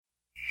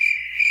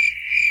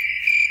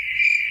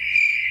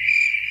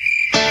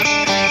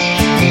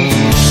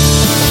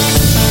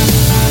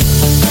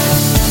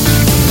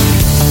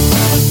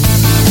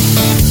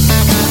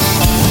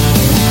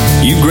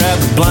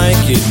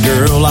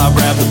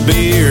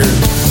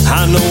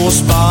I know a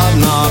spot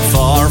not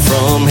far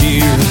from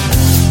here,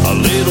 a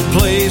little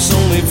place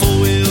only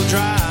four-wheel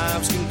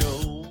drives can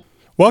go.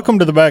 Welcome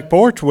to the Back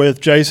Porch with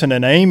Jason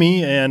and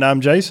Amy, and I'm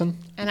Jason.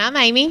 And I'm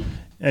Amy.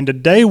 And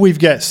today we've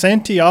got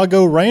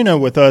Santiago Reyna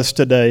with us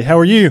today. How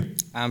are you?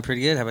 I'm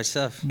pretty good. How about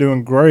yourself?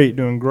 Doing great,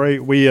 doing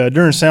great. We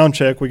during sound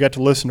check we got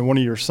to listen to one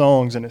of your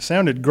songs, and it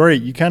sounded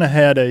great. You kind of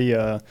had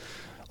a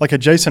like a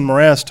Jason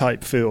Mraz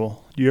type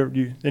feel.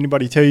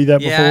 Anybody tell you that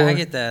before? Yeah, I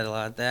get that a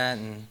lot. That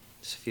and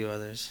just a few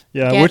others.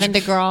 Yeah, Gavin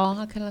DeGraw,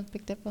 I kind of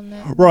picked up on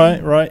that.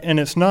 Right. And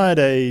it's not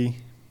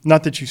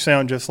that you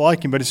sound just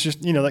like him, but it's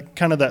just, that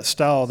kind of that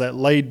style, that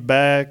laid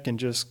back and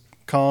just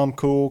calm,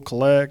 cool,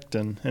 collect,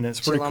 and it's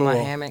pretty cool. Chill on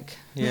my hammock.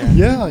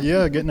 Yeah.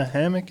 Yeah, get in a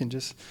hammock and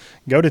just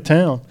go to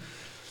town.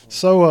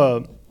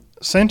 So,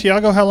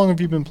 Santiago, how long have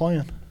you been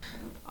playing?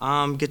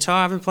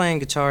 Guitar. I've been playing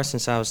guitar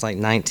since I was like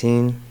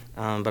 19,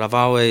 but I've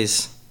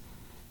always,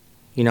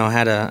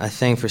 had a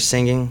thing for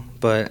singing,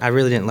 but I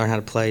really didn't learn how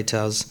to play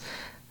till I was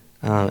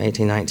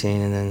 18,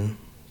 19, and then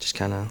just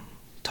kind of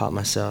taught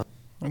myself.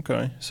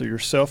 Okay, so you're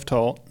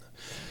self-taught.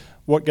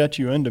 What got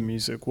you into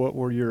music? What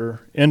were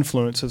your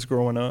influences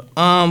growing up?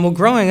 Well,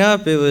 growing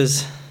up, it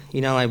was,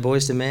 like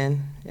Boyz II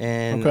Men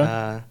and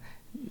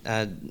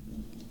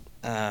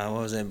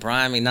what was it,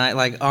 Brian McKnight,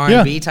 like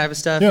R&B type of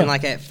stuff. Yeah. And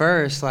like at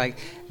first, like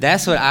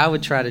that's what I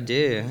would try to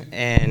do.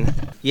 And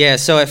yeah,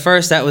 so at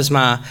first that was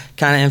my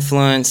kind of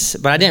influence,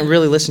 but I didn't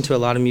really listen to a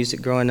lot of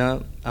music growing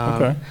up.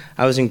 I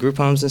was in group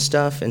homes and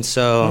stuff, and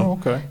so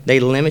they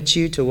limit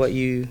you to what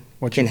you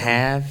can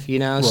have,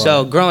 Right.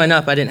 So growing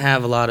up, I didn't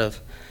have a lot of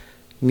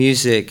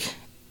music,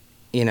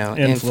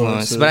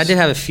 influence, but I did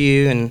have a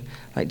few, and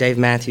like Dave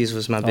Matthews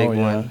was my big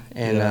one,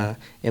 and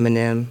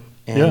Eminem,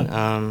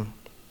 and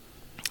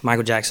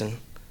Michael Jackson,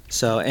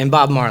 and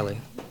Bob Marley.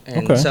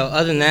 And so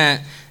other than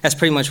that, that's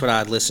pretty much what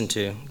I'd listened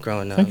to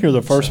growing up. I think you're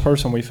the first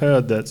person we've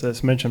had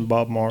that's mentioned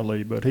Bob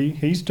Marley, but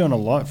he's done a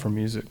lot for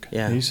music.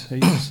 Yeah.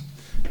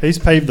 He's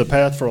paved the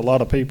path for a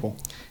lot of people.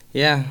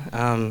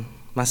 Yeah,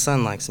 my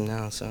son likes him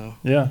now, so.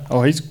 Yeah.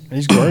 Oh, he's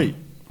great.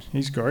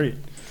 He's great.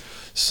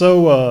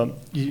 So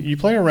you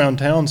play around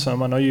town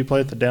some. I know you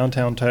play at the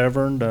Downtown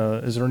Tavern.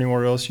 Is there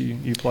anywhere else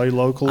you play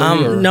locally?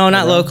 No,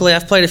 not locally.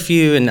 I've played a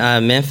few in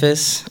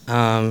Memphis,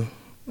 and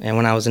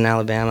when I was in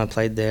Alabama, I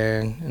played there,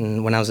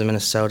 and when I was in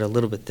Minnesota, a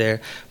little bit there.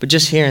 But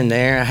just here and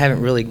there, I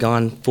haven't really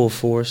gone full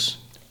force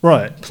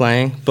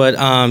playing. But,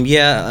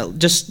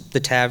 just the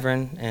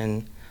tavern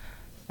and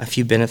a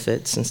few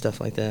benefits and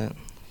stuff like that.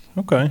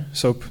 Okay,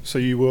 so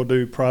you will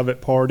do private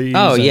parties.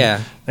 Oh, and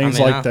yeah, things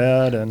like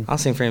that, and I'll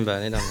sing for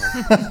anybody. It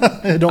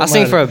don't matter.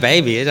 Sing for a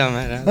baby. It don't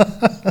matter.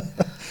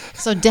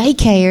 So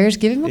daycares,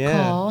 give him a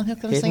call. He'll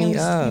come sing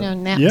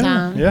him, nap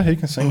time. Yeah, he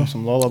can sing him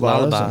some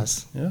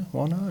lullabies. Yeah,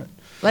 why not?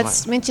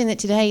 Let's mention that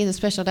today is a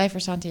special day for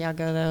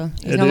Santiago, though.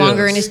 He's no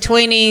longer in his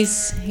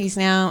 20s. He's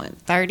now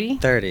 30.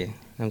 30.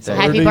 I'm 30. So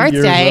happy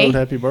birthday. Years old,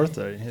 happy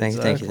birthday.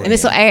 Thank you. And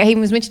this will air, he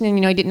was mentioning,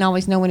 he didn't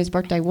always know when his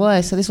birthday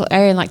was, so this will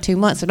air in like 2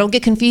 months. So don't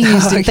get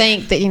confused and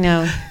think that,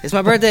 it's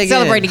my birthday again.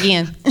 Celebrate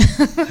again.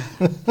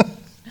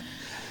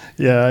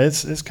 Yeah,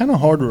 it's kind of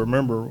hard to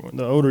remember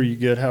the older you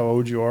get how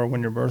old you are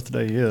when your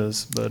birthday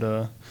is. But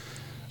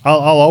I'll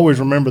always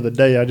remember the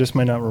day. I just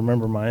may not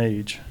remember my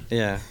age.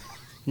 Yeah.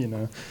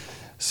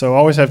 So I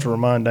always have to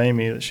remind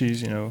Amy that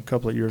she's, a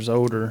couple of years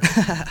older.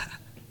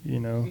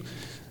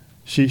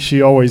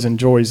 She always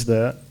enjoys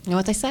that. You know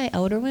what they say,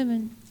 older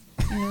women.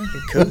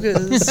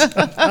 Cougars.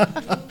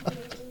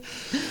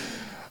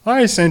 All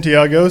right,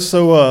 Santiago.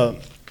 So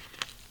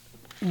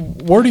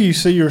where do you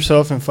see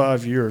yourself in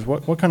 5 years?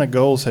 What kind of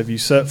goals have you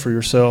set for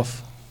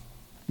yourself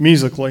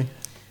musically?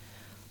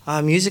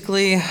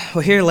 Musically,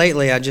 well, here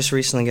lately I just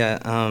recently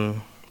got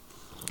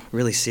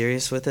really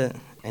serious with it.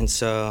 And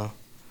so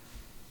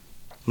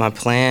my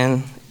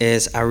plan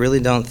is I really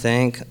don't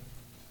think,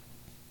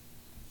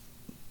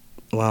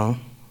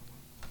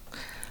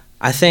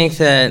 I think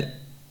that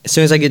as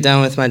soon as I get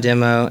done with my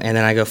demo and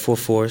then I go full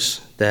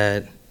force,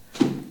 that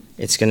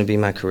it's going to be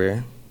my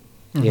career,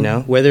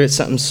 whether it's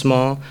something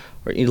small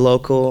or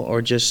local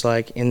or just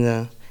like in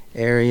the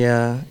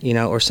area,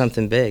 or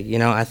something big,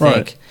 I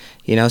think,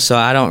 so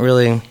I don't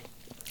really,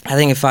 I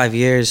think in 5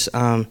 years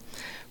we'll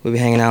be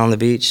hanging out on the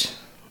beach.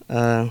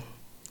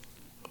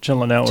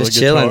 Chilling out with a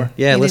guitar. Just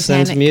chilling,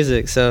 listening to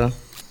music, so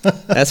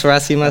that's where I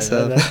see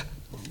myself.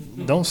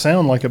 Don't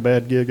sound like a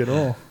bad gig at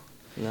all.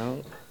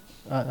 No.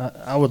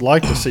 I would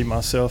like to see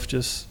myself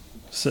just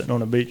sitting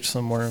on a beach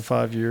somewhere in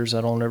 5 years.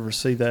 I don't ever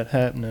see that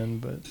happening,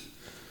 but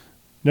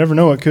never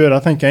know it could. I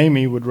think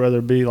Amy would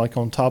rather be like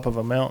on top of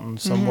a mountain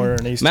somewhere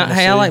in East Tennessee.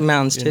 Hey, I like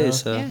mountains too,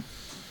 so. Yeah.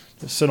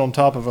 Just sit on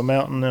top of a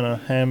mountain in a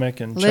hammock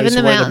and Live chase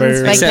in the away the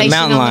mountains, bears. Except Vacation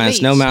mountain on the lions,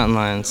 beach. no mountain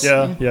lions.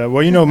 Yeah.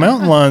 Well,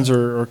 mountain lions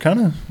are kind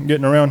of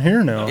getting around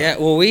here now. Yeah,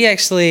 well,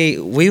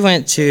 we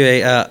went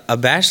to a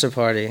bachelor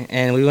party,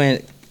 and we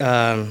went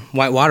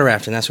white water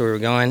rafting. That's where we were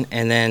going.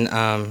 And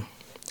then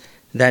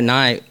that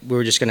night, we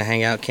were just going to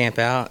hang out, camp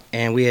out,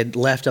 and we had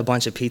left a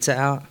bunch of pizza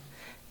out,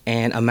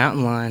 and a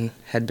mountain lion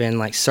had been,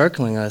 like,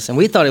 circling us, and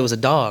we thought it was a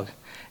dog.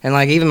 And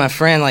like even my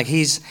friend, like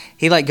he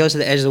like goes to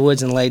the edge of the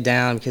woods and lay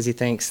down because he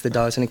thinks the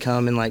dog's gonna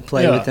come and like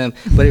play with him.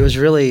 But it was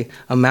really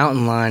a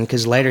mountain lion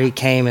because later he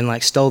came and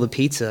like stole the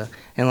pizza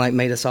and like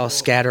made us all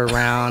scatter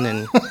around,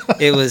 and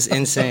it was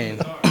insane.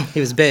 He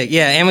was big,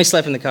 yeah, and we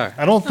slept in the car.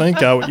 I don't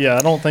think I would. Yeah,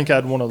 I don't think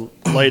I'd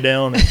want to lay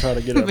down and try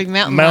to get a Big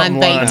mountain mountain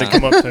lion lion to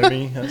come up to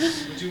me.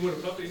 Would you want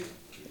a puppy?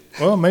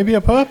 Well, maybe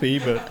a puppy,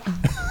 but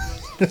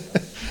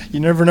you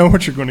never know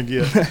what you're going to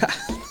get.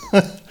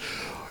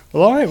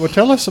 Well, all right. Well,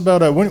 tell us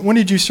about when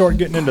did you start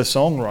getting into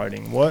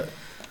songwriting? What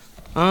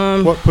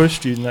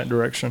pushed you in that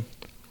direction?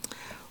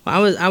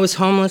 I was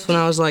homeless when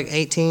I was like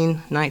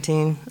 18,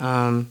 19,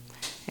 and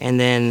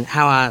then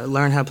how I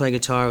learned how to play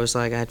guitar was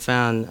like I had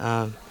found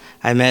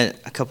I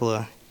met a couple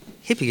of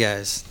hippie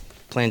guys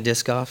playing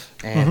disc golf,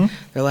 and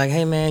they're like,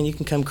 "Hey man, you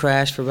can come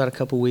crash for about a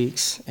couple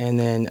weeks," and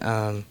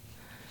then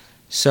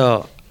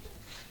so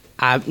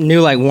I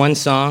knew like one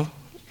song,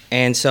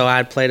 and so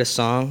I played a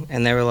song,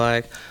 and they were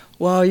like,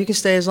 well, you can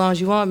stay as long as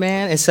you want,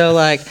 man. And so,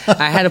 like,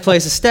 I had a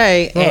place to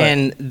stay, Right.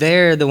 and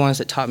they're the ones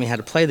that taught me how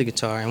to play the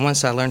guitar. And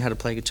once I learned how to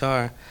play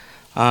guitar,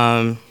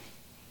 it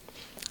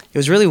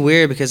was really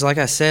weird because, like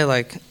I said,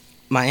 like,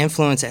 my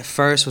influence at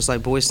first was,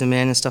 like, Boyz II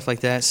Men and stuff like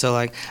that. So,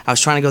 like, I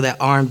was trying to go that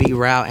R&B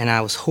route, and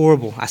I was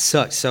horrible. I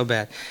sucked so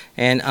bad.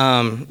 And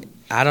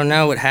I don't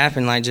know what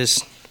happened. Like,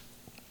 just,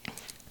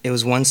 it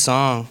was one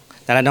song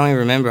that I don't even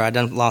remember. I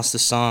done lost the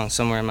song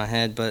somewhere in my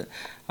head, but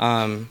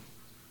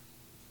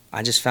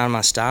I just found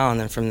my style,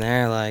 and then from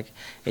there, like,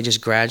 it just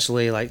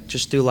gradually, like,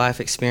 just through life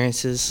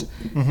experiences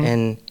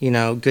and, you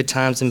know, good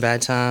times and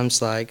bad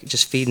times, like,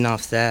 just feeding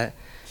off that,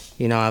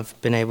 you know, I've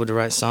been able to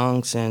write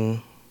songs,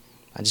 and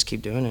I just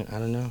keep doing it. I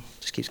don't know.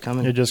 It just keeps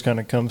coming. It just kind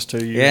of comes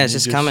to you. Yeah, and it's you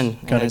just coming.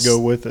 Kind of go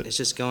with it. It's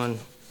just going.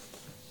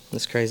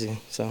 It's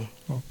crazy, so.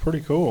 Well, pretty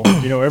cool.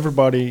 You know,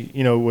 everybody,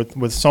 you know, with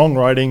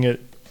songwriting,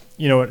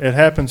 it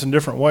happens in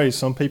different ways.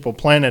 Some people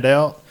plan it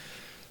out.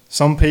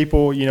 Some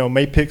people, you know,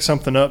 may pick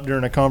something up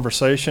during a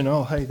conversation.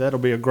 Oh, hey, that'll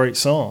be a great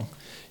song.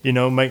 You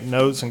know, make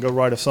notes and go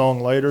write a song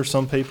later.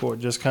 Some people, it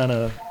just kind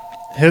of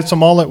hits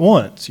them all at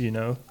once, you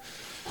know.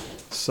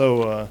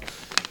 So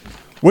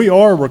we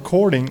are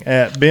recording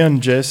at Ben,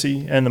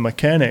 Jesse, and the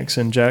Mechanics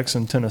in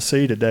Jackson,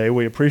 Tennessee today.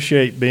 We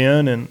appreciate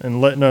Ben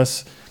and letting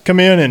us come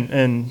in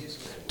and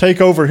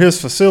take over his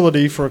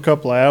facility for a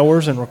couple of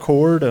hours and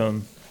record.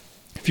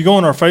 If you go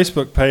on our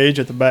Facebook page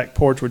at the Back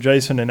Porch with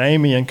Jason and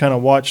Amy and kind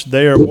of watch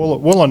there,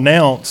 we'll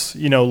announce,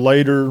 you know,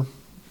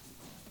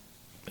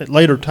 at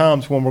later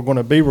times when we're going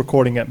to be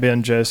recording at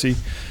Ben Jesse.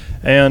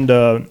 And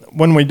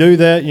when we do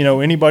that, you know,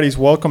 anybody's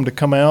welcome to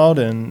come out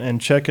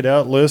and check it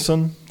out,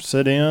 listen,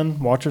 sit in,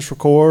 watch us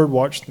record,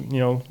 listen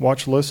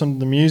to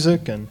the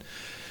music and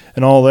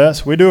all that.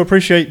 So we do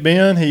appreciate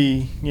Ben.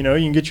 He, you know,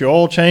 you can get your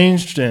oil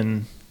changed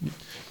and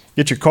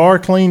get your car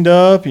cleaned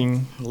up. You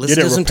can get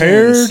it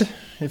repaired.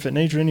 If it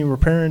needs any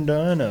repairing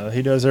done,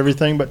 he does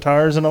everything but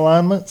tires and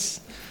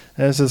alignments,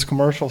 as his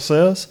commercial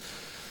says.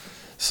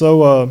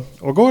 So,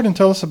 well, go ahead and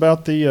tell us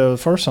about the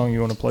first song you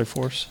want to play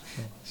for us.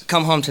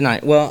 Come Home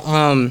Tonight. Well,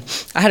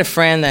 I had a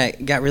friend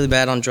that got really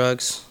bad on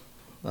drugs,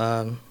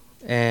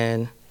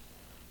 and,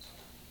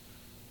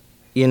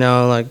 you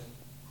know, like,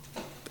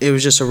 it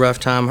was just a rough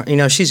time. You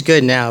know, she's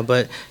good now,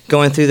 but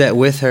going through that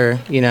with her,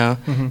 you know,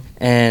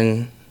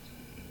 and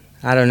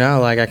I don't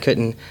know, like, I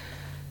couldn't.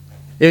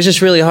 It was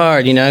just really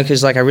hard, you know,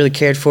 because, like, I really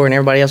cared for her and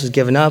everybody else was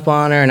giving up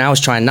on her, and I was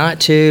trying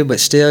not to, but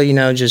still, you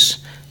know,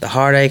 just the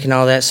heartache and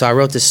all that. So I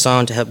wrote this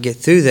song to help get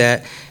through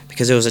that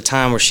because it was a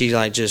time where she,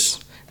 like,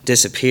 just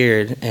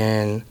disappeared.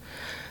 And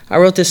I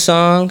wrote this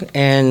song,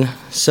 and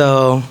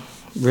so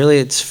really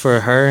it's for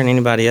her and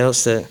anybody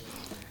else that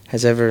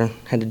has ever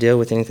had to deal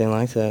with anything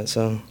like that.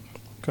 So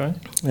Okay.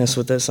 That's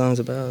what that song's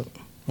about.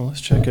 Well,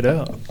 let's check it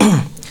out.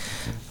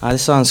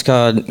 This song's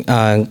called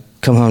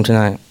Come Home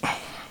Tonight.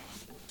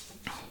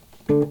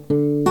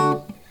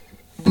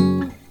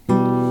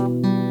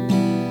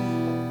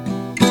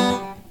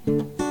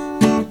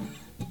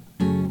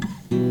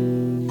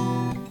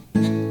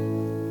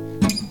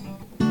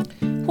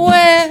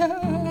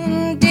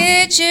 Where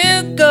did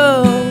you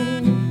go?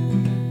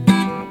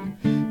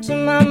 To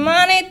my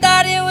money,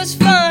 thought it was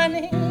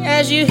funny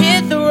as you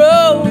hit the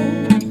road.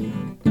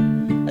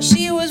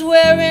 She was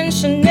wearing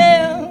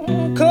Chanel,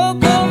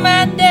 Coco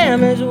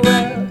Madame as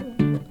well.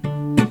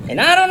 And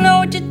I don't know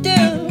what to do,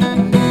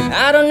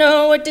 I don't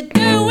know what to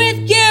do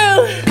with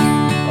you.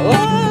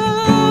 Oh,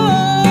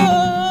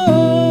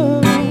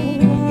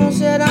 I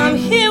said I'm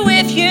here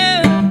with you.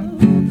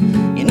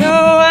 You know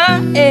I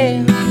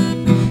am.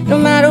 No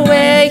matter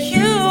where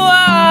you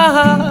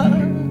are,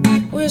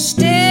 we'll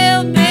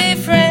still be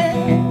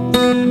friends.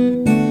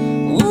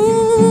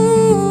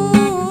 Ooh,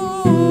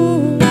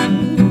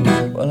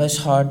 well, it's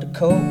hard to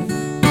cope.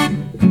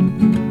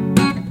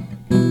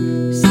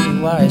 See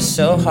why it's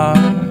so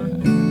hard.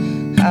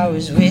 I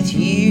was with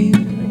you,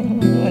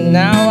 and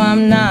now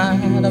I'm not.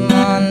 I'm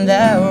on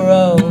that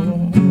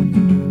road.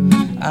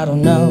 I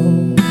don't know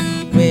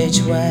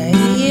which way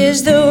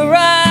is the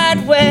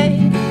right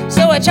way,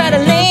 so I try to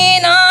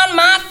lean on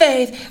my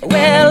faith.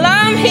 Well,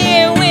 I'm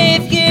here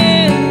with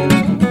you.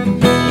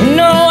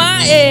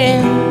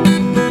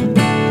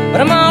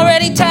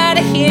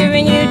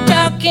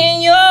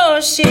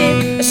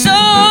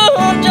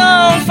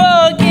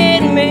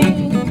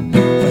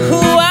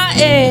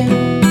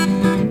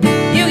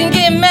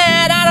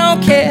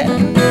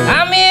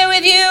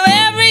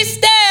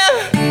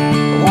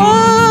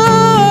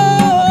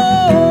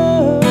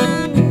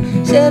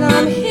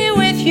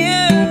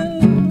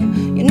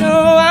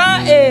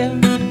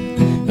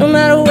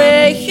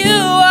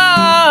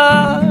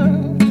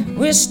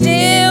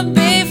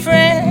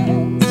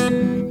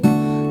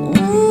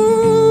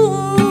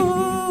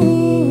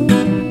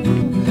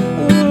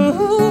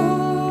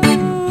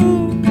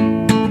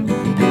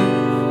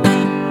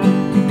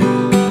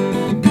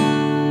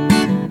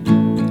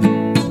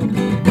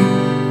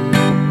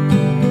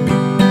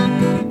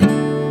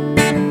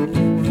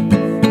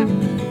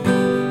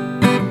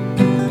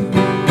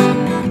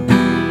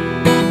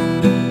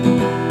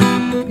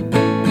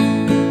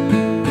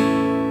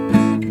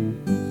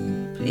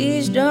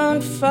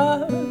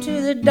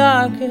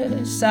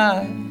 other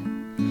side,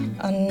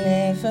 I'll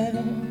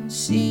never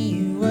see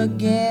you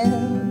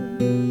again.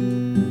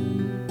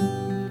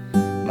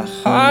 My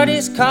heart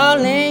is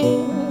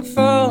calling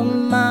for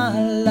my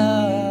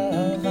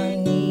love. I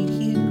need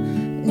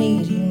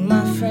you,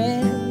 my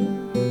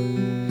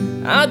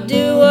friend. I'll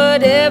do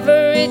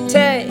whatever it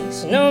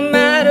takes, no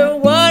matter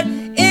what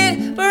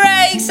it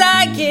breaks.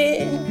 I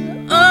get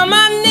on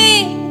my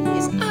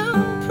knees,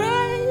 I'll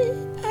pray.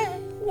 I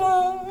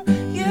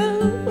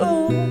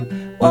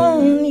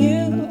want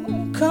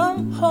you,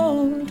 come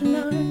home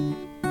tonight.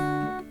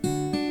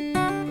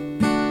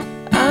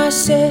 I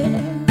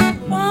said,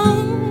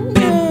 won't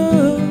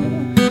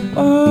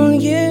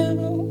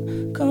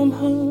you come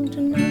home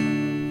tonight?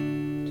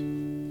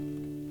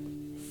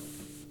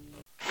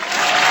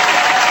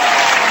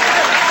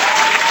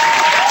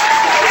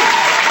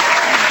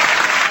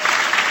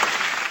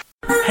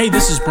 Hey,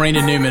 this is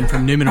Brandon Newman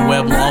from Newman &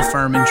 Webb Law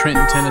Firm in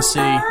Trenton,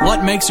 Tennessee.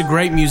 What makes a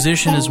great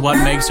musician is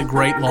what makes a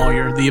great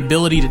lawyer, the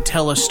ability to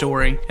tell a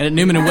story. And at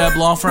Newman & Webb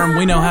Law Firm,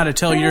 we know how to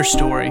tell your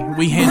story.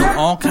 We handle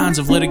all kinds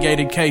of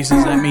litigated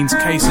cases. That means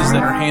cases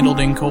that are handled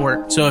in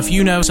court. So if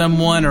you know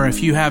someone or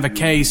if you have a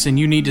case and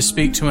you need to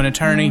speak to an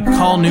attorney,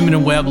 call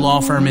Newman & Webb Law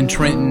Firm in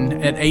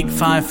Trenton at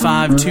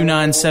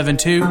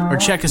 855-2972 or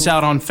check us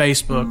out on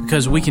Facebook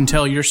because we can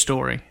tell your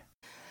story.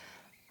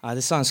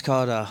 This song's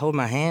called Hold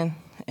My Hand.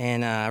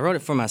 And I wrote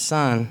it for my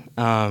son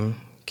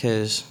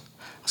because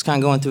I was kind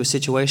of going through a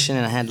situation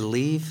and I had to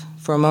leave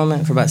for a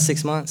moment, for about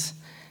 6 months.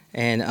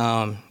 And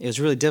it was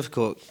really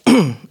difficult.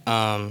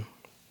 So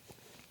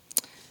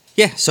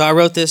I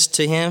wrote this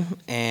to him,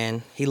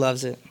 and he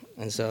loves it.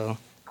 And so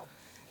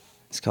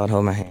it's called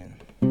Hold My Hand.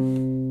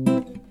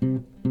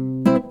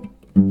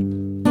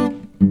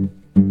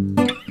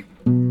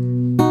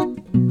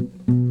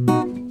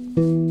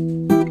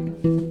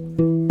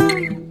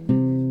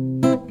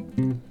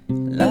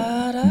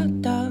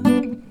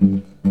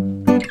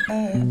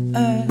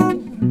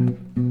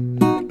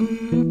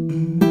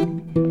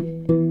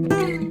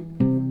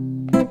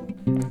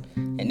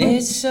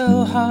 It's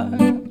so hard,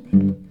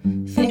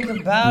 think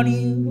about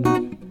you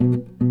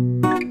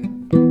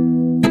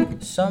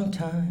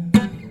sometimes.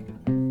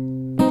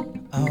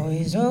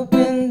 Always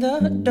open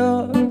the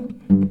door,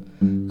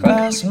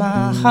 cross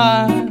my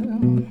heart,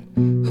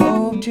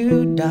 hope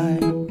to die.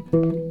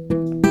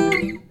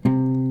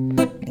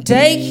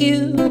 Take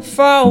you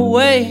far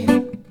away,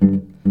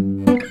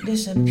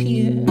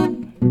 disappear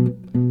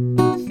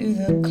through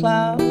the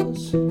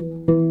clouds.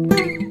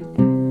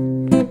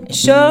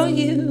 Show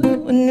you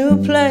a new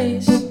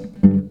place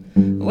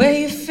where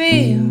you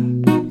feel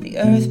the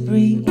earth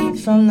breathe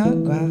from the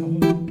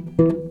ground.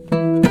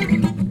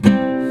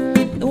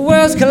 The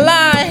worlds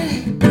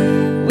collide,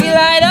 we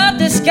light up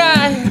the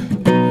sky,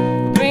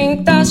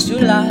 bring thoughts to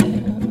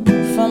life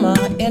from our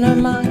inner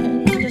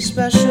mind. A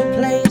special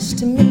place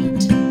to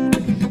meet,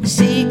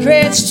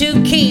 secrets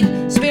to keep,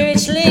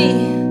 spiritually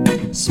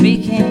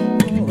speaking,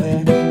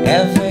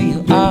 wherever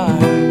you are.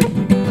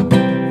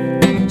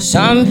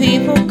 Some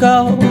people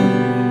go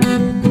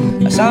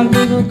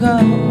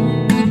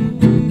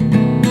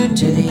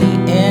to the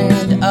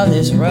end of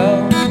this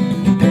road.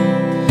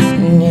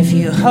 And if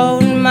you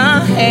hold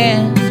my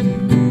hand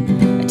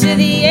to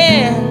the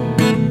end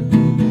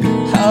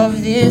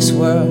of this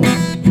world,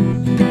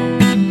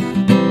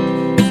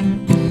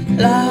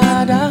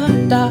 la da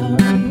da,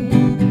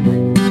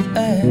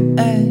 eh,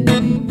 eh.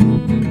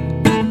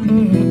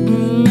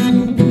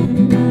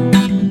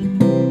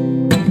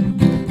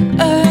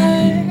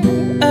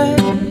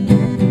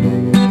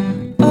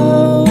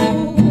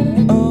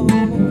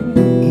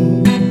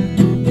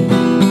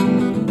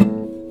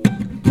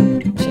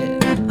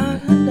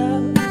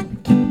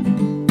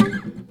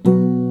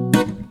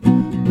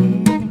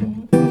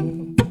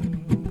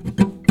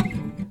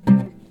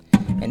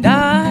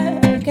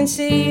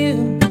 See you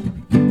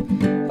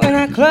when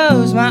I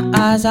close my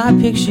eyes, I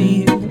picture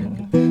you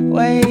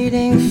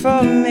waiting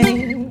for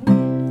me.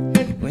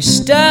 We're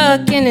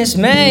stuck in this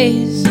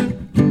maze,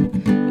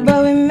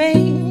 but we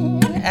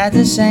meet at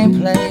the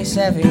same place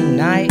every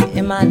night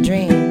in my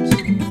dreams.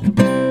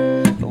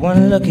 But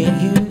one look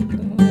at you,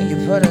 you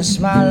put a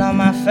smile on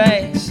my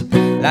face.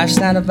 Life's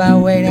not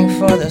about waiting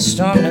for the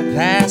storm to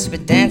pass,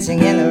 but dancing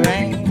in the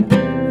rain.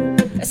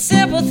 The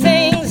simple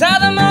things are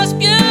the most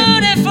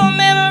beautiful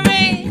memories.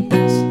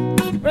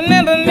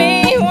 Remember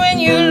me when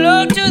you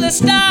look to the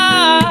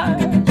stars.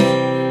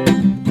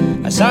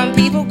 Some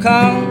people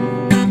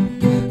come,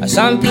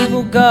 some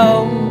people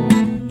go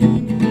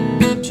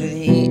to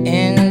the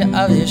end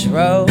of this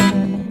road.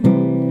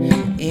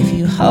 If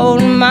you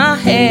hold my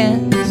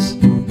hands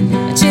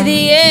to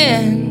the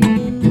end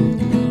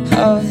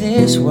of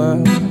this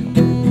world.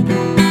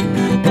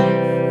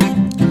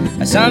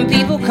 Some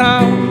people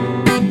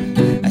come,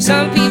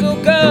 some people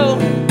go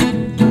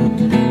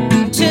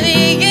to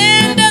the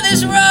end of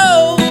this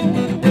road.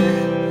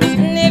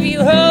 And if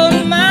you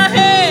hold my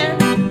hand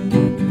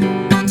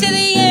to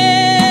the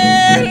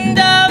end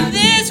of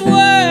this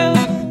world,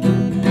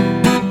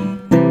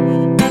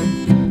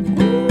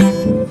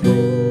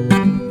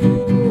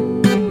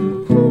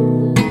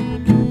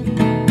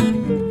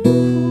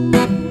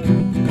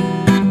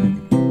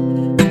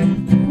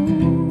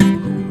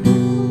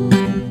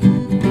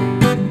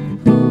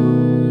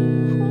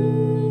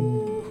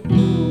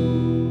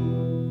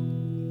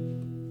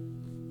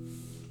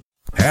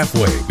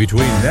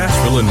 between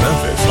Nashville and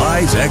Memphis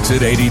lies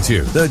Exit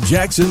 82. The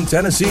Jackson,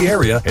 Tennessee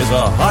area is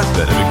a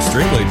hotbed of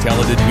extremely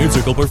talented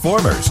musical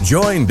performers.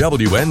 Join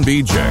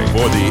WNBJ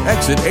for the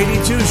Exit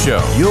 82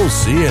 show. You'll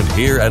see and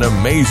hear an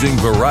amazing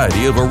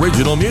variety of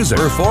original music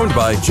performed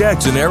by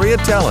Jackson area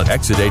talent.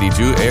 Exit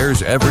 82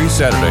 airs every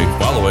Saturday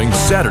following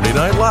Saturday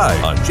Night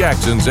Live on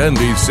Jackson's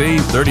NBC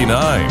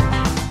 39.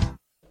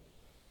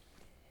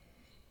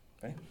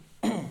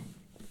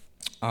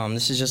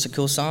 This is just a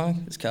cool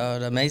song. It's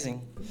called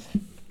Amazing.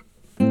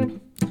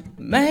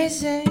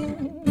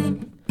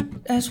 Amazing,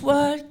 that's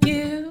what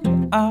you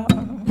are.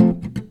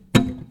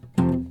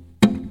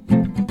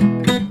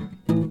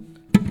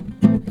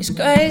 It's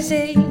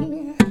crazy,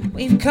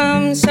 we've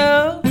come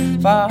so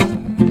far.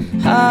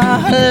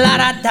 La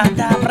da da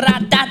da ra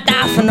da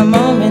da. From the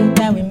moment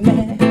that we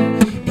met,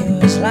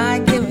 it was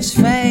like it was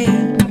fate.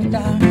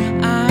 Our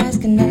eyes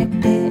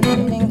connected,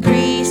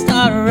 increased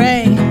our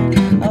rate.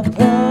 A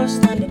pulse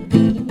on the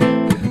beat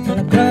from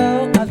the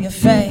glow of your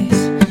face.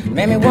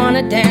 Made me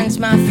wanna dance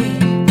my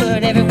feet,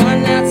 put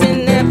everyone else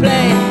in their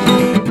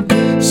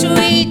place.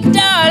 Sweet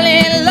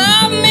darling,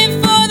 love me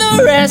for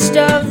the rest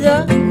of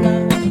the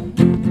night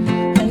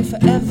and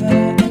forever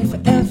and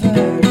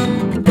forever.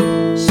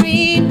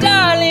 Sweet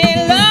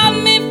darling, love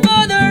me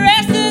for the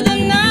rest of the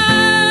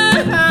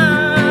night.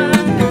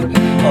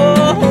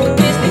 Oh,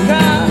 it's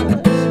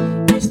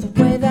because it's the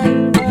way that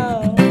you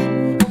roll,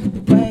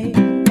 the way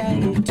that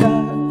you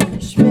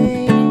touch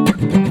me,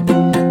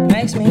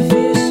 makes me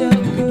feel so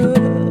good.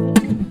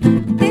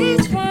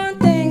 It's one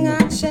thing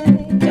I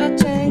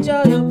change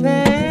all your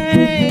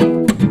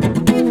pain.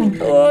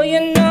 Oh, you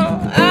know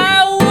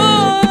I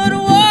would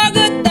walk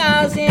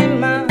 1,000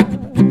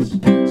 miles,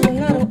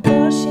 swim out the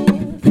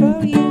ocean for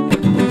you,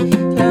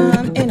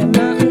 climb in a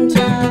mountain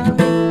top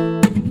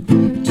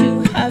to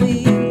have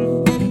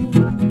you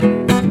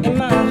in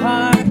my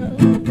heart.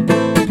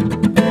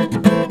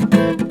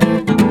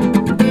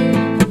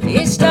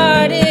 It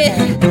started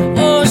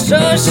oh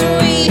so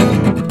sweet.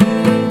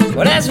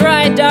 Well, that's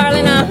right,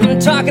 darling, I'm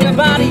talking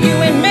about you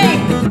and me.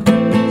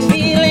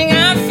 Feeling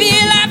I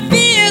feel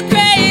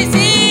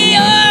crazy.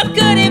 Oh,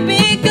 could it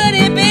be, could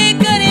it be,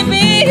 could it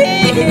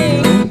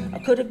be? Or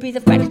could it be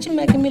the fact that you're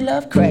making me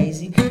love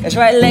crazy? That's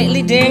right,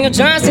 lately, Daniel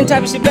Johnston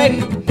type of shit,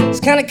 baby. It's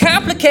kinda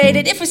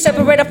complicated. If we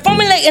separate, I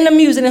formulate in the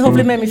music and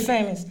hopefully make me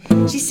famous.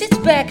 She sits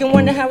back and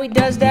wonder how he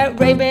does that.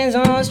 Ray-Bans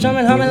on,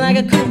 strumming, humming like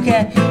a cool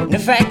cat. And the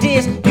fact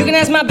is, you can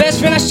ask my best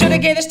friend, I should've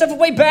gave this stuff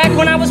away back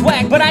when I was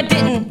whack, but I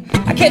didn't.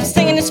 I kept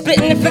singing and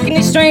splitting and flicking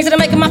these strings that are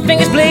making my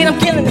fingers bleed. I'm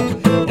killing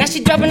it. Now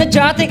she dropping the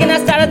jaw, thinking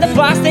outside of the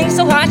box, thinking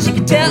so hot she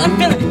could tell I'm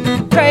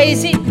feeling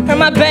crazy. Her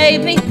my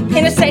baby,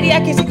 in a Sadie,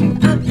 I can see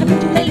I've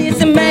been lately,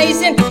 it's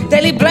amazing,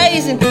 daily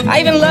blazing. I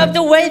even love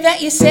the way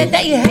that you said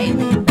that you hate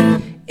me.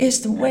 It's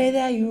the way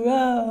that you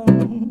roll,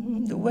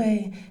 the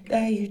way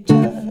that you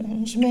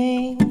touch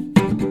me,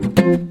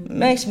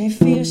 makes me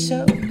feel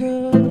so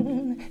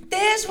good.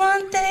 There's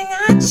one thing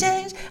I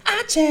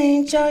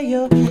change all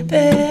your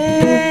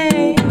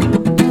pain.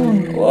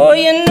 Oh,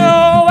 you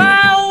know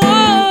I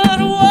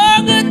would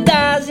walk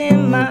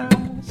 1,000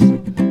 miles,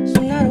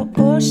 swim out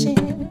the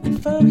ocean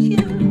for you,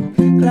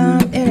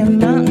 climb in a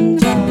mountain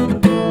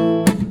top,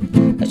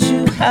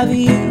 to have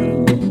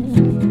you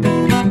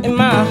in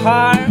my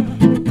heart.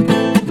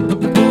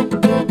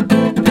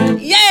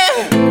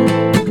 Yeah,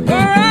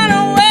 run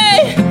away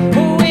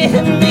with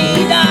me,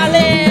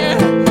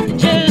 darling.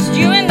 Just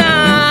you and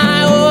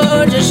I,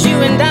 oh, just you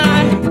and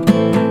I.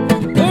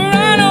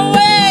 Run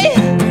away,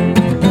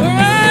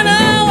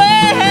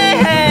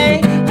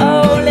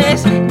 oh,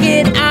 let's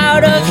get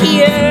out of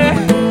here.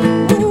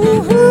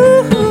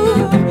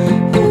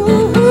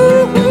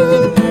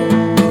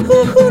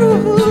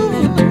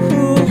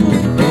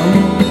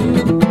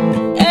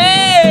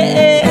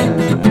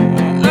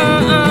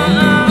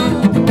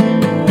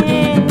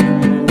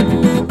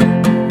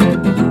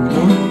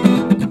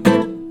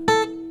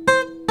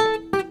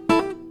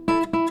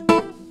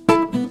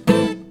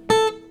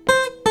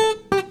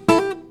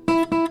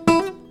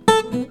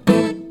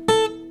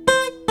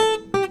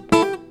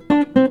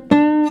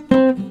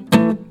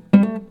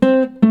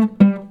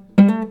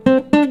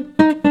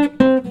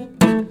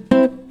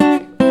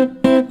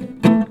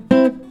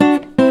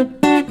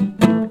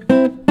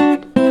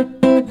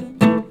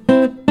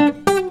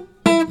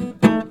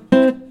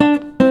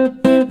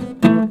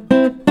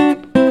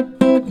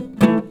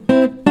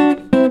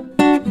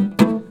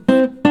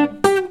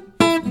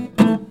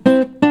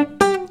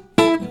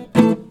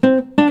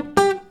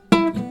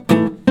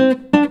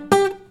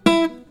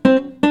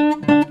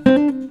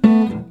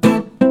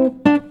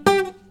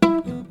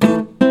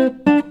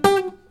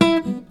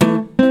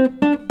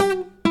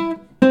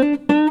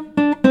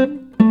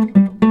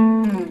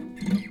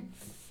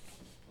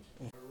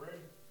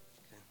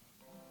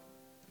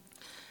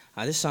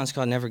 This song's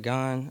called Never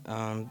Gone.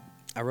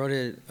 I wrote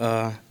it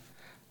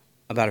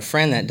about a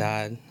friend that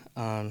died.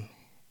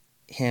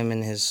 Him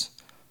and his,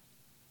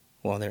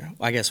 their,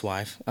 I guess,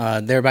 wife.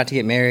 They were about to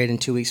get married, and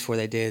 2 weeks before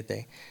they did,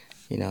 they,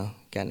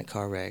 got in a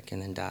car wreck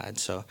and then died.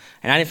 So,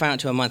 and I didn't find out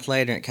until a month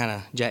later, and it kind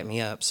of jacked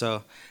me up.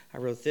 So I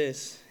wrote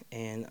this,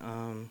 and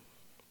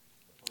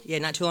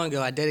not too long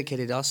ago I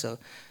dedicated it also.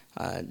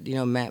 Do you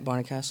know Matt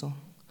Barnecastle?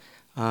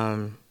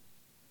 I've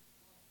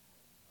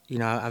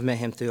met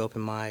him through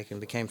open mic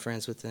and became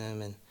friends with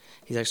him, and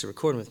he's actually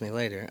recording with me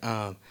later.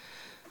 I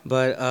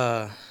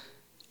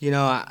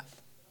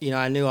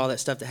knew all that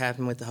stuff that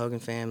happened with the Hogan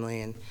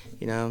family, and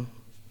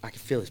I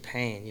could feel his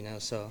pain.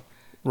 So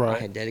right. I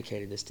had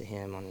dedicated this to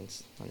him on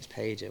his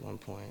page at one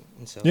point,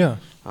 and so yeah.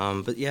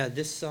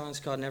 This song is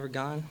called "Never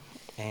Gone,"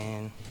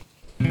 and.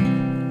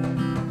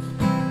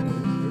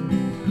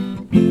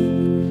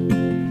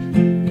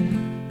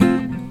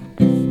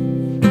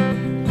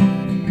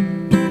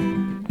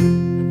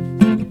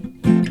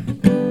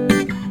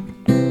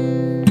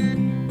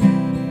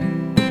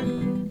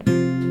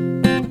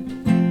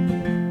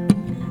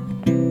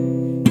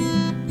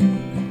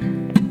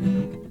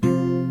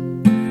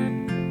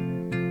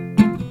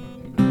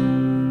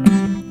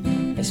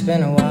 It's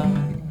been a while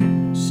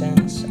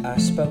since I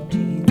spoke to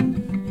you.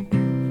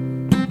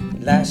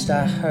 Last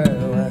I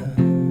heard,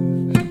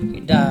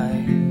 you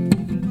died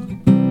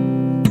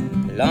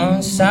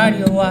alongside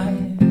your wife.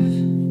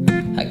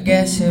 I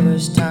guess it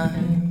was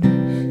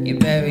time you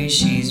buried,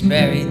 she's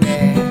buried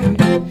there,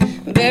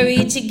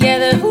 buried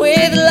together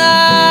with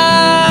love,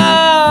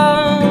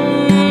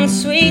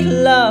 sweet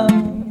love,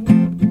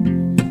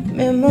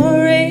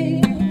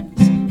 memories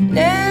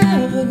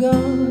never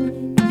gone.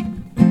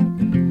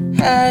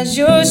 Has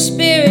your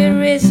spirit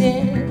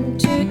risen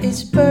to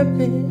its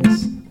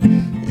purpose?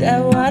 Is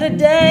that why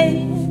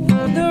today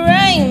the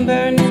rain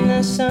burned in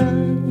the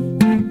sun?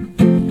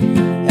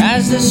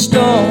 As the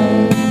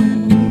storm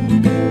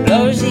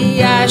blows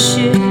the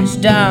ashes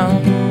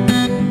down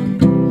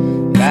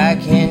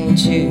back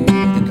into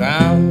the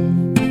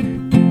ground,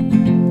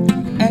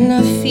 and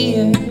the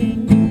fears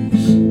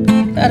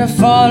that are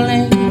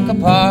falling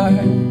apart,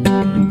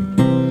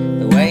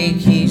 the way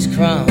keeps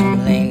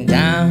crumbling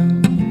down.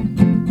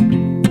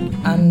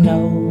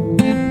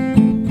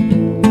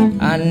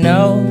 I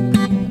know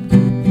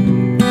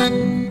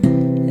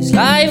this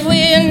life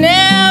will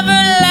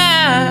never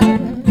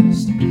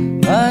last,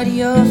 but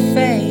your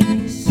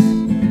face,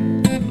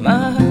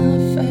 my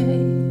faith,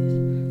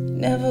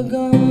 never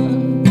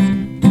gone,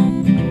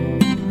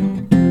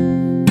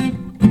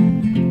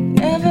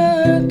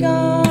 never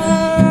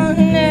gone,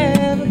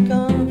 never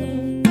gone.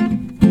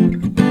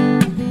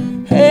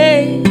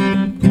 Hey,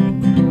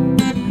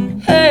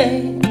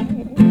 hey.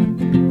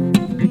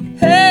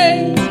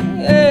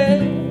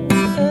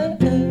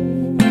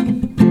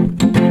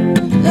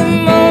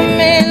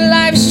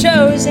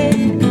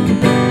 Chosen,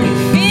 you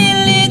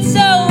feel it's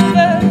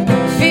over,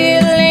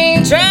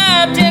 feeling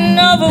trapped and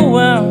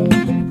overwhelmed.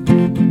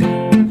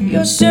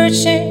 You're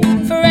searching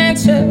for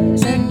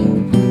answers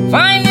and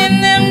finding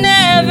them,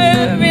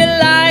 never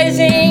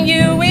realizing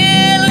you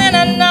will in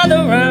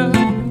another round.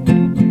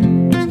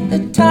 The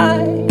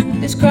tide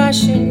is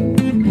crashing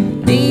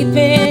deep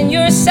in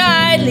your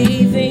side,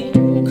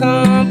 leaving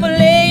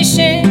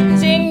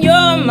compilations in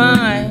your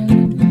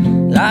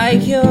mind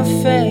like your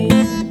face.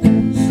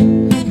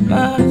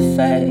 My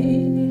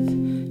faith,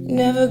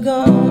 never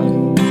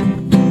gone,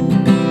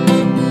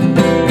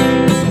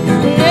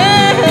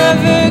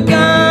 never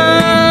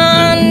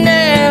gone,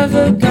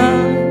 never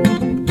gone,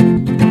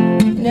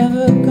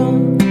 never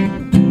gone.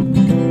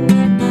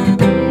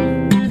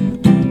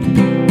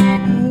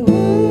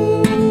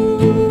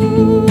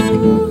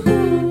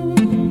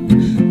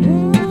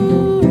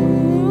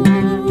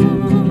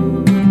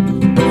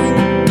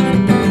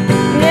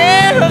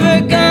 Never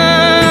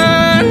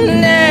gone,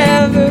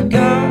 never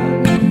gone.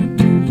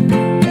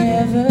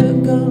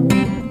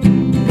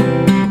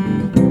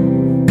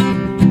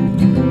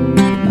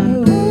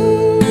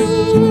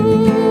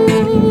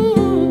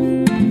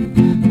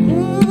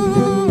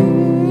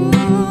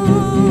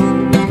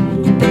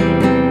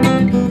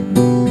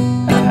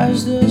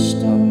 As the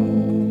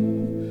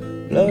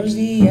storm blows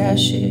the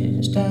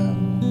ashes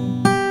down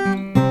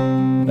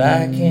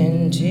back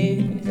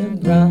into the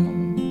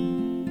ground,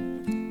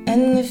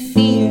 and the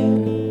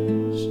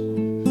fears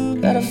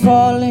that are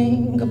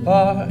falling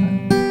apart,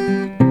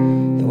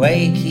 the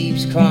way it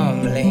keeps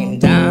crumbling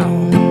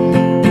down.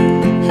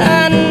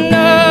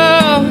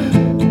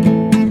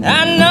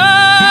 I know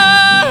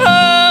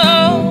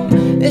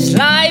this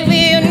life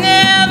will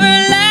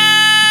never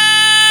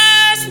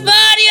last,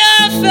 but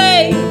your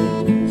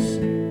face,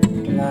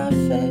 my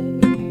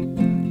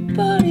face,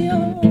 but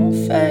your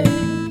face,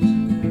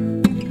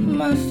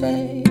 my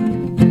face,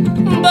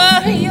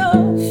 but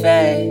your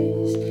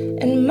face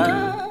and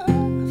my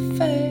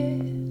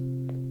face,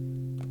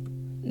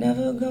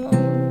 never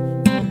gone.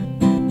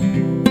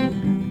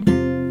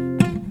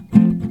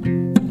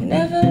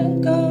 Never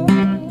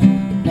gone,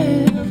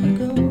 never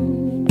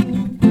gone.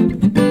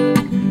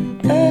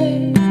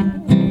 Hey,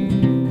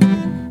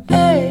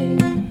 hey,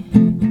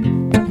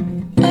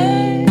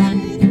 hey,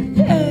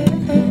 hey,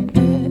 hey.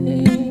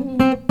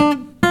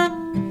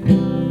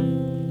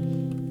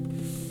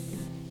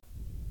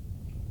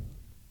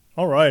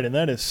 All right, and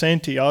that is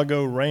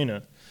Santiago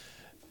Reyna.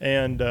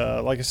 And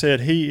like I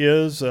said, he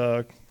is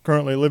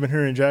currently living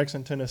here in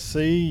Jackson,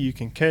 Tennessee. You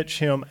can catch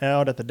him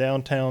out at the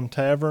Downtown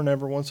Tavern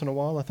every once in a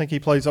while. I think he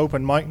plays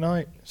open mic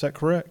night. Is that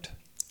correct?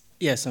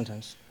 Yeah,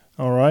 sometimes.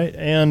 All right.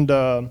 And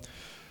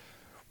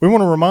we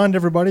want to remind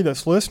everybody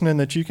that's listening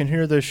that you can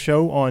hear this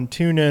show on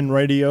TuneIn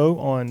Radio,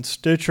 on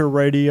Stitcher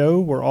Radio.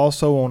 We're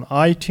also on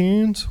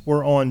iTunes.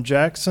 We're on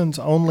Jackson's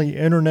only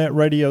internet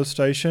radio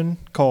station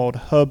called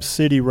Hub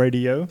City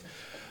Radio.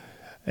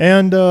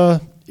 And,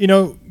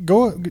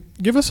 go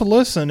give us a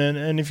listen.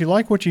 And if you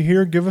like what you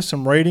hear, give us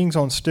some ratings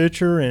on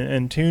Stitcher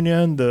and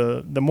TuneIn.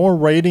 The more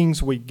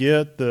ratings we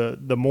get,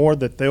 the more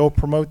that they'll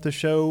promote the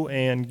show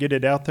and get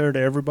it out there to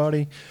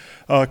everybody.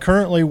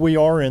 Currently, we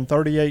are in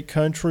 38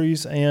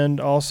 countries and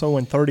also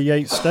in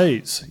 38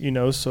 states.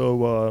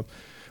 So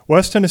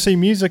West Tennessee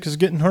music is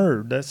getting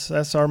heard.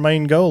 That's our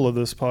main goal of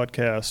this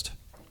podcast.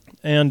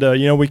 And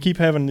we keep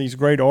having these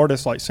great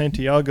artists like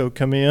Santiago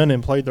come in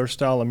and play their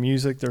style of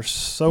music. There's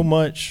so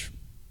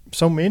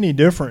many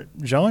different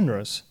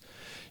genres,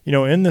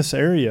 in this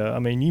area. I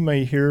mean, you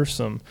may hear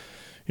some,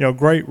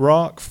 great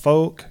rock,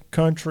 folk,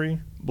 country,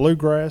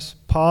 bluegrass,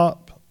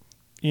 pop.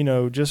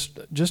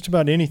 Just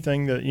about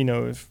anything that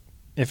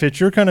if it's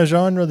your kind of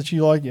genre that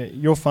you like,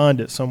 you'll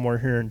find it somewhere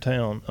here in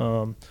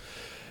town.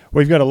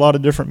 We've got a lot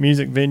of different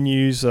music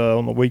venues.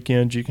 On the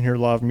weekends, you can hear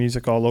live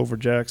music all over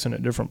Jackson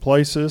at different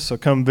places. So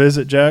come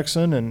visit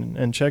Jackson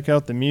and check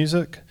out the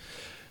music.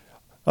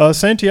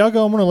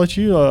 Santiago, I'm going to let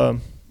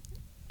you,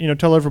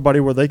 tell everybody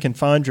where they can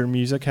find your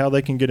music, how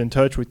they can get in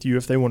touch with you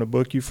if they want to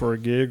book you for a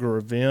gig or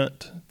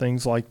event,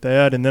 things like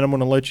that. And then I'm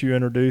going to let you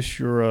introduce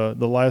the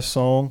last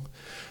song.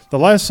 The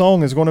last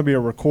song is going to be a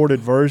recorded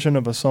version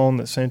of a song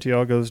that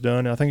Santiago's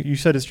done. I think you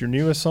said it's your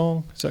newest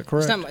song. Is that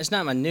correct? It's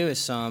not my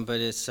newest song,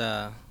 but it's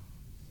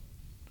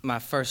my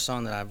first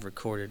song that I've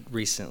recorded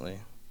recently.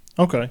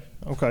 Okay.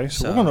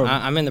 So we're gonna.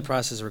 I'm in the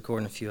process of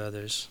recording a few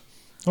others.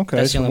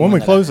 Okay. So when we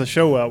close the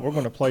show out, we're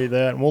going to play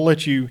that, and we'll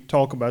let you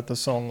talk about the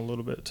song a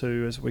little bit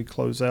too as we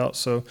close out.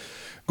 So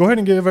go ahead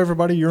and give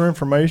everybody your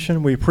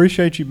information. We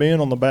appreciate you being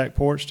on the back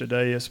porch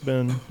today. It's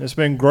been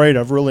great.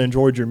 I've really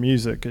enjoyed your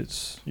music.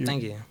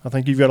 Thank you. I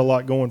think you've got a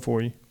lot going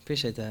for you.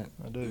 Appreciate that.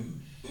 I do.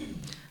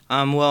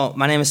 Well,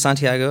 my name is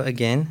Santiago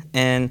again,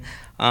 and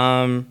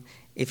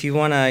if you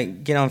want to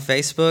get on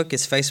Facebook,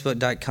 it's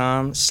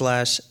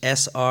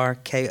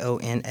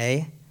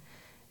facebook.com/SRKONA.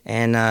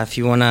 And if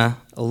you want to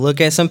look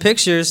at some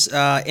pictures,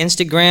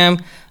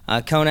 Instagram,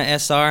 Kona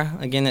SR.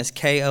 Again, that's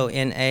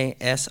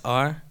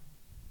KONASR.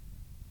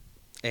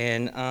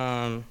 And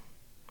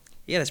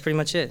that's pretty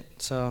much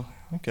it. So.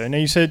 Okay. Now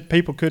you said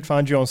people could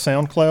find you on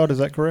SoundCloud. Is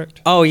that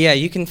correct? Oh yeah,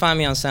 you can find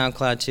me on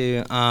SoundCloud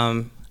too.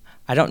 I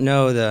don't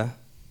know the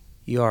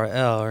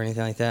URL or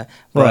anything like that,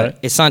 but right.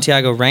 It's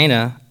Santiago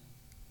Reyna,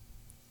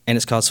 and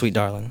it's called Sweet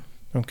Darling.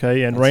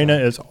 Okay, and Reyna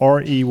is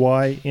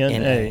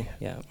REYNA.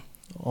 Yeah.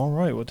 All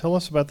right. Well, tell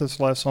us about this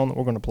last song that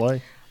we're going to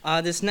play.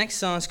 This next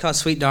song is called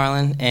Sweet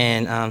Darling,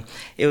 and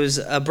it was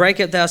a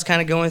breakup that I was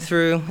kind of going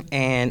through,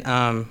 and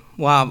I've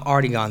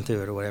already gone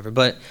through it or whatever,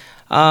 but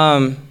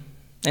and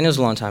it was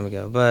a long time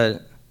ago,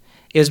 but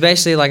it was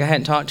basically like I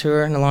hadn't talked to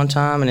her in a long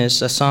time, and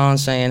it's a song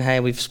saying, hey,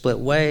 we've split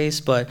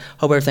ways, but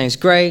hope everything's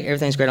great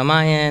on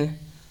my end.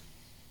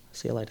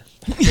 See you later.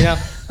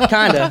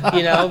 Kind of,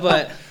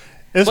 but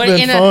it's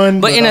been fun,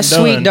 but in a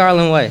sweet,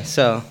 darling way.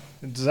 So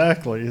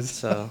exactly.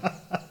 So.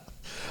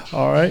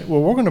 All right.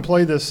 Well, we're going to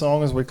play this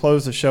song as we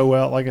close the show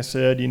out. Like I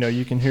said,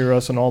 you can hear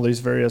us on all these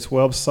various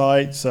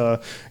websites.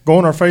 Go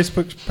on our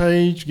Facebook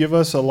page. Give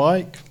us a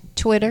like.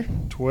 Twitter.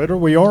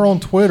 We are on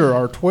Twitter.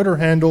 Our Twitter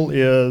handle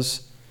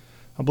is,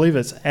 I believe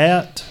it's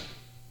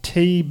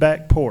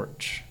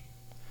 @TBackPorch.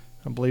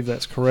 I believe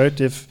that's correct.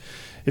 If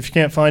you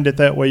can't find it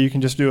that way, you can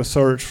just do a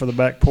search for the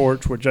Back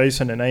Porch with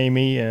Jason and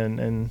Amy,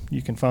 and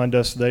you can find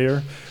us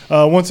there.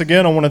 Once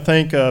again, I want to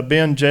thank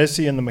Ben,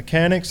 Jesse, and the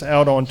mechanics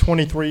out on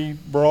 23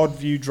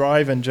 Broadview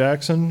Drive in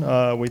Jackson.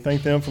 We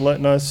thank them for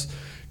letting us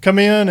come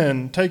in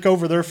and take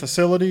over their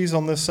facilities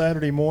on this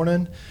Saturday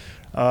morning.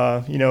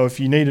 If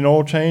you need an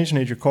oil change,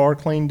 need your car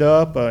cleaned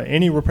up,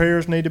 any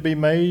repairs need to be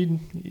made,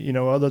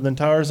 other than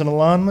tires and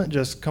alignment,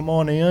 just come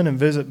on in and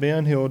visit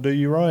Ben. He'll do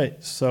you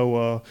right.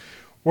 So,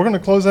 we're going to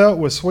close out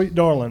with Sweet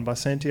Darling by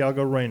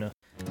Santiago Reyna.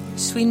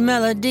 Sweet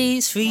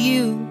melodies for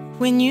you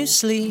when you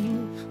sleep,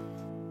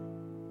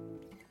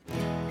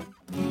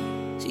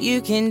 so you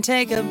can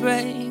take a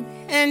break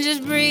and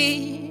just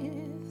breathe.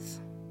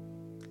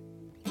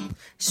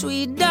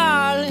 Sweet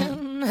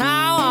darling,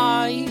 how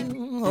are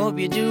you? Hope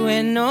you're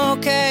doing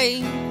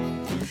okay.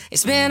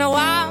 It's been a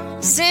while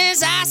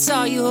since I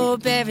saw you.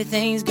 Hope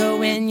everything's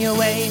going your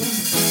way.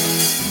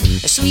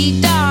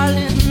 Sweet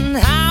darling,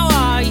 how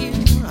are you?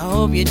 I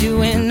hope you're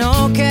doing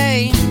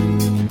okay.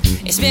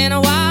 It's been a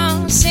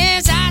while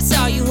since I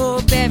saw you.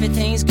 Hope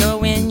everything's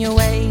going your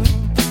way.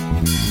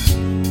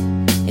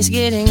 It's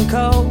getting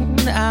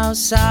cold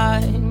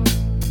outside.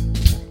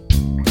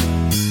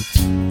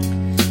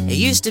 It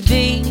used to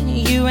be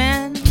you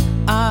and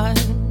I,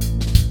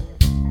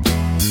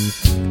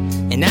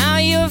 and now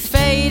you're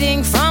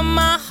fading from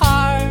my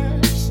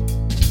heart.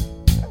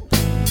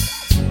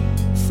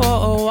 For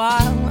a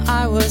while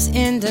I was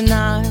in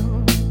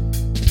denial.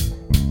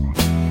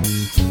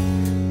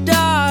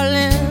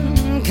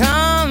 Darling,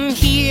 come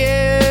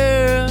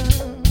here.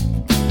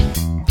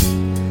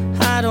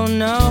 I don't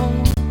know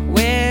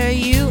where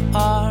you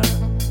are.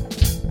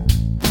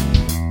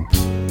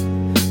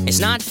 It's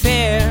not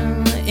fair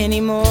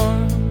anymore.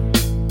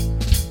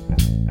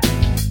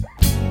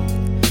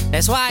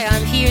 That's why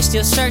I'm here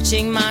still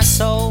searching my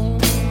soul.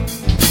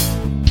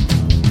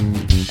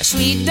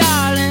 Sweet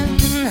darling,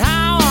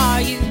 how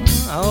are you?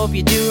 I hope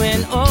you're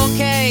doing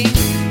okay.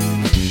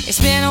 It's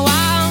been a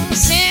while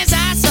since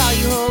I saw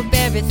you. Hope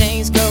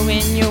everything's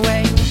going your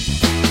way.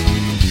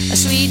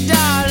 Sweet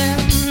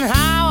darling,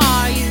 how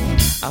are you?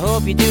 I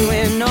hope you're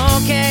doing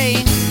okay.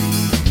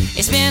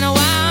 It's been a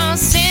while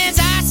since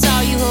I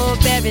saw you.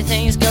 Hope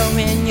everything's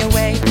going your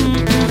way.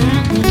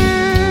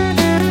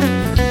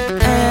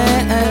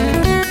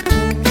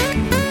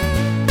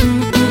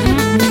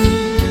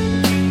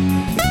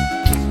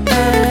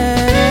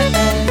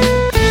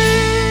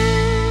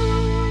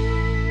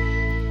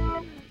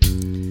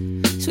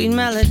 Sweet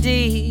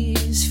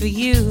melodies for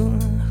you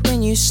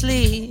when you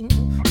sleep,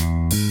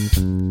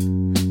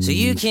 so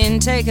you can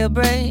take a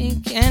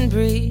break and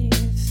breathe.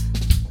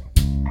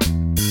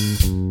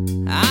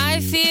 I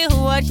feel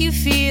what you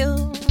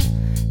feel,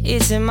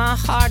 it's in my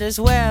heart as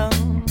well.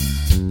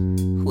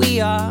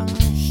 We are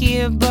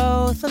here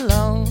both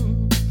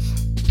alone.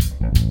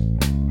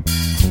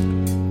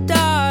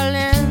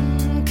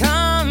 Darling,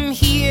 come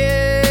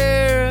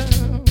here.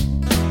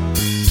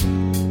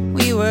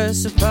 We were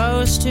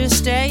supposed to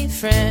stay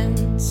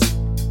friends,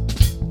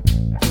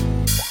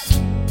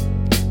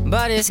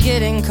 but it's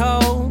getting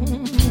cold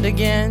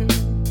again.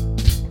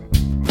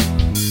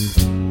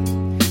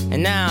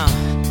 And now,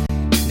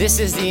 this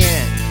is the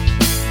end.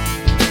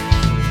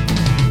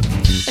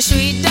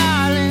 Sweet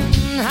darling,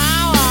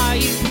 how are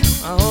you?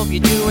 I hope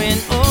you're doing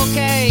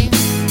okay.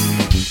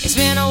 It's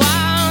been a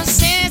while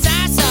since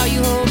I saw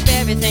you. Hope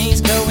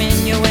everything's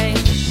going your way.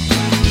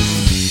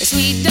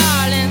 Sweet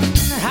darling,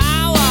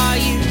 how are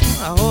you?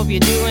 I hope you're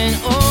doing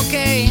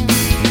okay.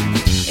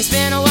 It's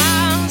been a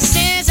while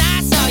since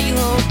I saw you.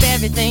 Hope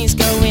everything's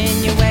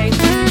going your way.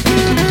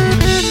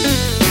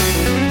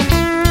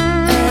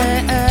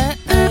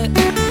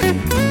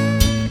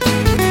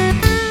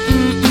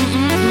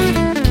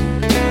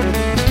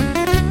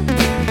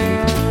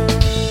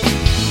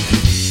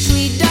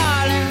 Sweet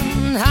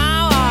darling,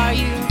 how are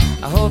you?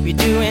 I hope you're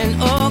doing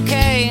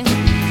okay.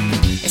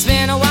 It's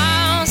been a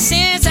while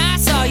since I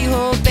saw you.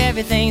 Hope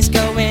everything's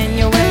going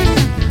your way.